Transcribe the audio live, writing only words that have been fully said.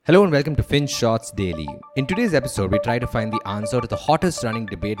Hello and welcome to Finch Shots Daily. In today's episode, we try to find the answer to the hottest running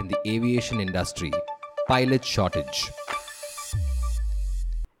debate in the aviation industry: pilot shortage.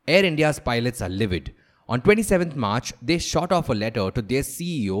 Air India's pilots are livid. On 27th March, they shot off a letter to their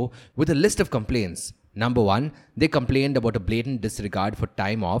CEO with a list of complaints. Number 1, they complained about a blatant disregard for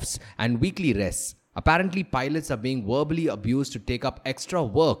time offs and weekly rests. Apparently, pilots are being verbally abused to take up extra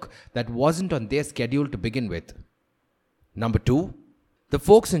work that wasn't on their schedule to begin with. Number 2, the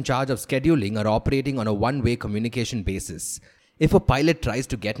folks in charge of scheduling are operating on a one-way communication basis. If a pilot tries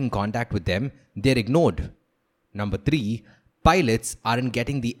to get in contact with them, they're ignored. Number 3, pilots aren't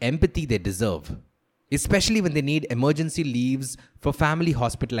getting the empathy they deserve, especially when they need emergency leaves for family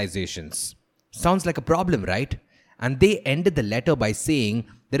hospitalizations. Sounds like a problem, right? And they ended the letter by saying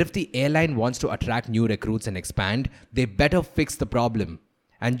that if the airline wants to attract new recruits and expand, they better fix the problem.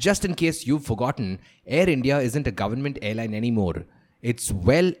 And just in case you've forgotten, Air India isn't a government airline anymore. It's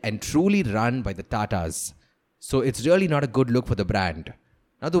well and truly run by the Tatas. So it's really not a good look for the brand.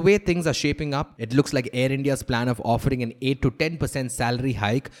 Now, the way things are shaping up, it looks like Air India's plan of offering an 8 to 10% salary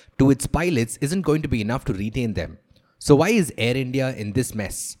hike to its pilots isn't going to be enough to retain them. So why is Air India in this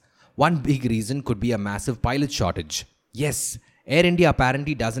mess? One big reason could be a massive pilot shortage. Yes, Air India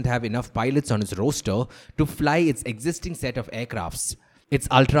apparently doesn't have enough pilots on its roster to fly its existing set of aircrafts. Its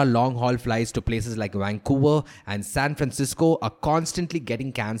ultra long haul flights to places like Vancouver and San Francisco are constantly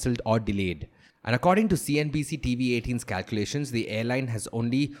getting cancelled or delayed. And according to CNBC TV 18's calculations, the airline has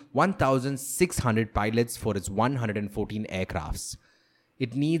only 1,600 pilots for its 114 aircrafts.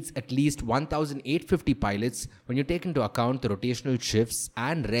 It needs at least 1,850 pilots when you take into account the rotational shifts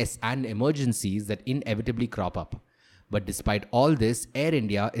and rests and emergencies that inevitably crop up. But despite all this, Air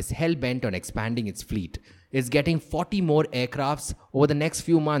India is hell-bent on expanding its fleet. It's getting 40 more aircrafts over the next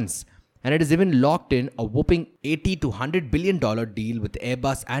few months, and it has even locked in a whopping $80 to $100 billion deal with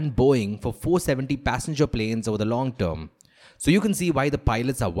Airbus and Boeing for 470 passenger planes over the long term. So you can see why the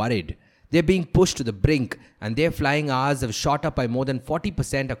pilots are worried. They're being pushed to the brink, and their flying hours have shot up by more than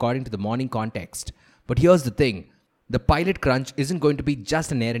 40% according to the Morning Context. But here's the thing, the pilot crunch isn't going to be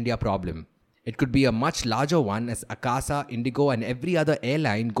just an Air India problem. It could be a much larger one as Akasa, Indigo and every other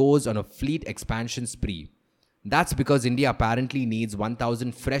airline goes on a fleet expansion spree. That's because India apparently needs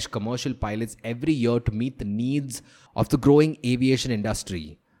 1,000 fresh commercial pilots every year to meet the needs of the growing aviation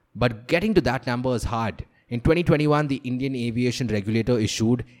industry. But getting to that number is hard. In 2021, the Indian aviation regulator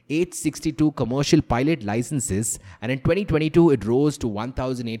issued 862 commercial pilot licenses, and in 2022 it rose to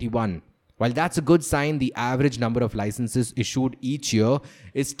 1,081. While that's a good sign, the average number of licenses issued each year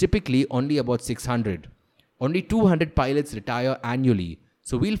is typically only about 600. Only 200 pilots retire annually,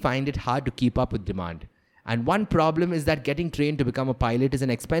 so we'll find it hard to keep up with demand. And one problem is that getting trained to become a pilot is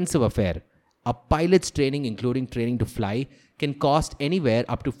an expensive affair. A pilot's training, including training to fly, can cost anywhere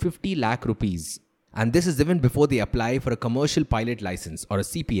up to 50 lakh rupees. And this is even before they apply for a commercial pilot license or a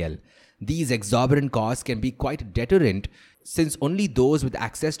CPL. These exorbitant costs can be quite deterrent since only those with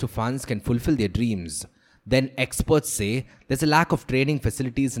access to funds can fulfill their dreams. Then experts say there's a lack of training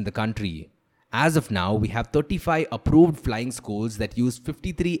facilities in the country. As of now, we have 35 approved flying schools that use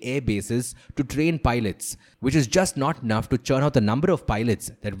 53 air bases to train pilots, which is just not enough to churn out the number of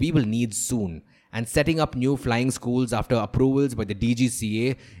pilots that we will need soon. And setting up new flying schools after approvals by the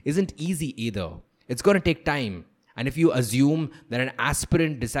DGCA isn't easy either. It's going to take time. And if you assume that an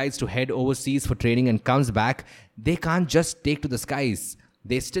aspirant decides to head overseas for training and comes back, they can't just take to the skies.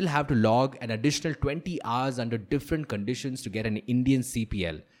 They still have to log an additional 20 hours under different conditions to get an Indian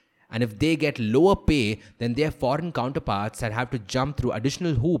CPL. And if they get lower pay than their foreign counterparts and have to jump through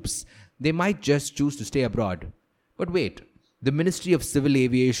additional hoops, they might just choose to stay abroad. But wait, the Ministry of Civil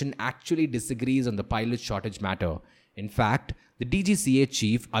Aviation actually disagrees on the pilot shortage matter. In fact, the DGCA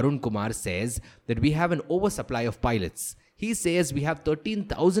chief Arun Kumar says that we have an oversupply of pilots. He says we have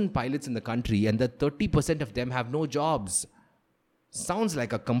 13,000 pilots in the country and that 30% of them have no jobs. Sounds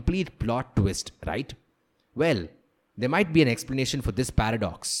like a complete plot twist, right? Well, there might be an explanation for this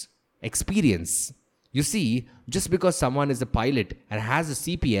paradox. Experience. You see, just because someone is a pilot and has a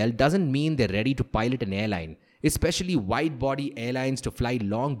CPL doesn't mean they're ready to pilot an airline, especially wide-body airlines to fly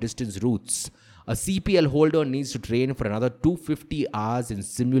long-distance routes. A CPL holder needs to train for another 250 hours in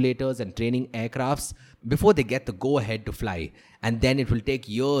simulators and training aircrafts before they get the go-ahead to fly. And then it will take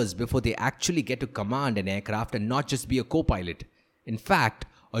years before they actually get to command an aircraft and not just be a co-pilot. In fact,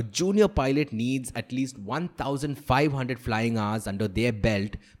 a junior pilot needs at least 1,500 flying hours under their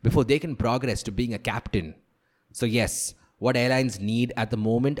belt before they can progress to being a captain. So yes, what airlines need at the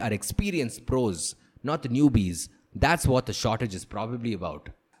moment are experienced pros, not the newbies. That's what the shortage is probably about.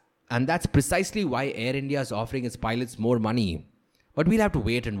 And that's precisely why Air India is offering its pilots more money. But we'll have to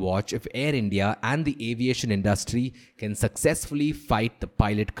wait and watch if Air India and the aviation industry can successfully fight the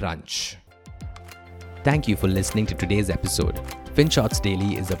pilot crunch. Thank you for listening to today's episode. FinShots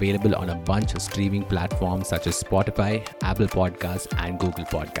Daily is available on a bunch of streaming platforms such as Spotify, Apple Podcasts, and Google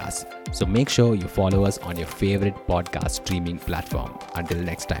Podcasts. So make sure you follow us on your favorite podcast streaming platform. Until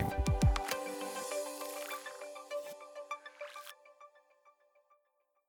next time.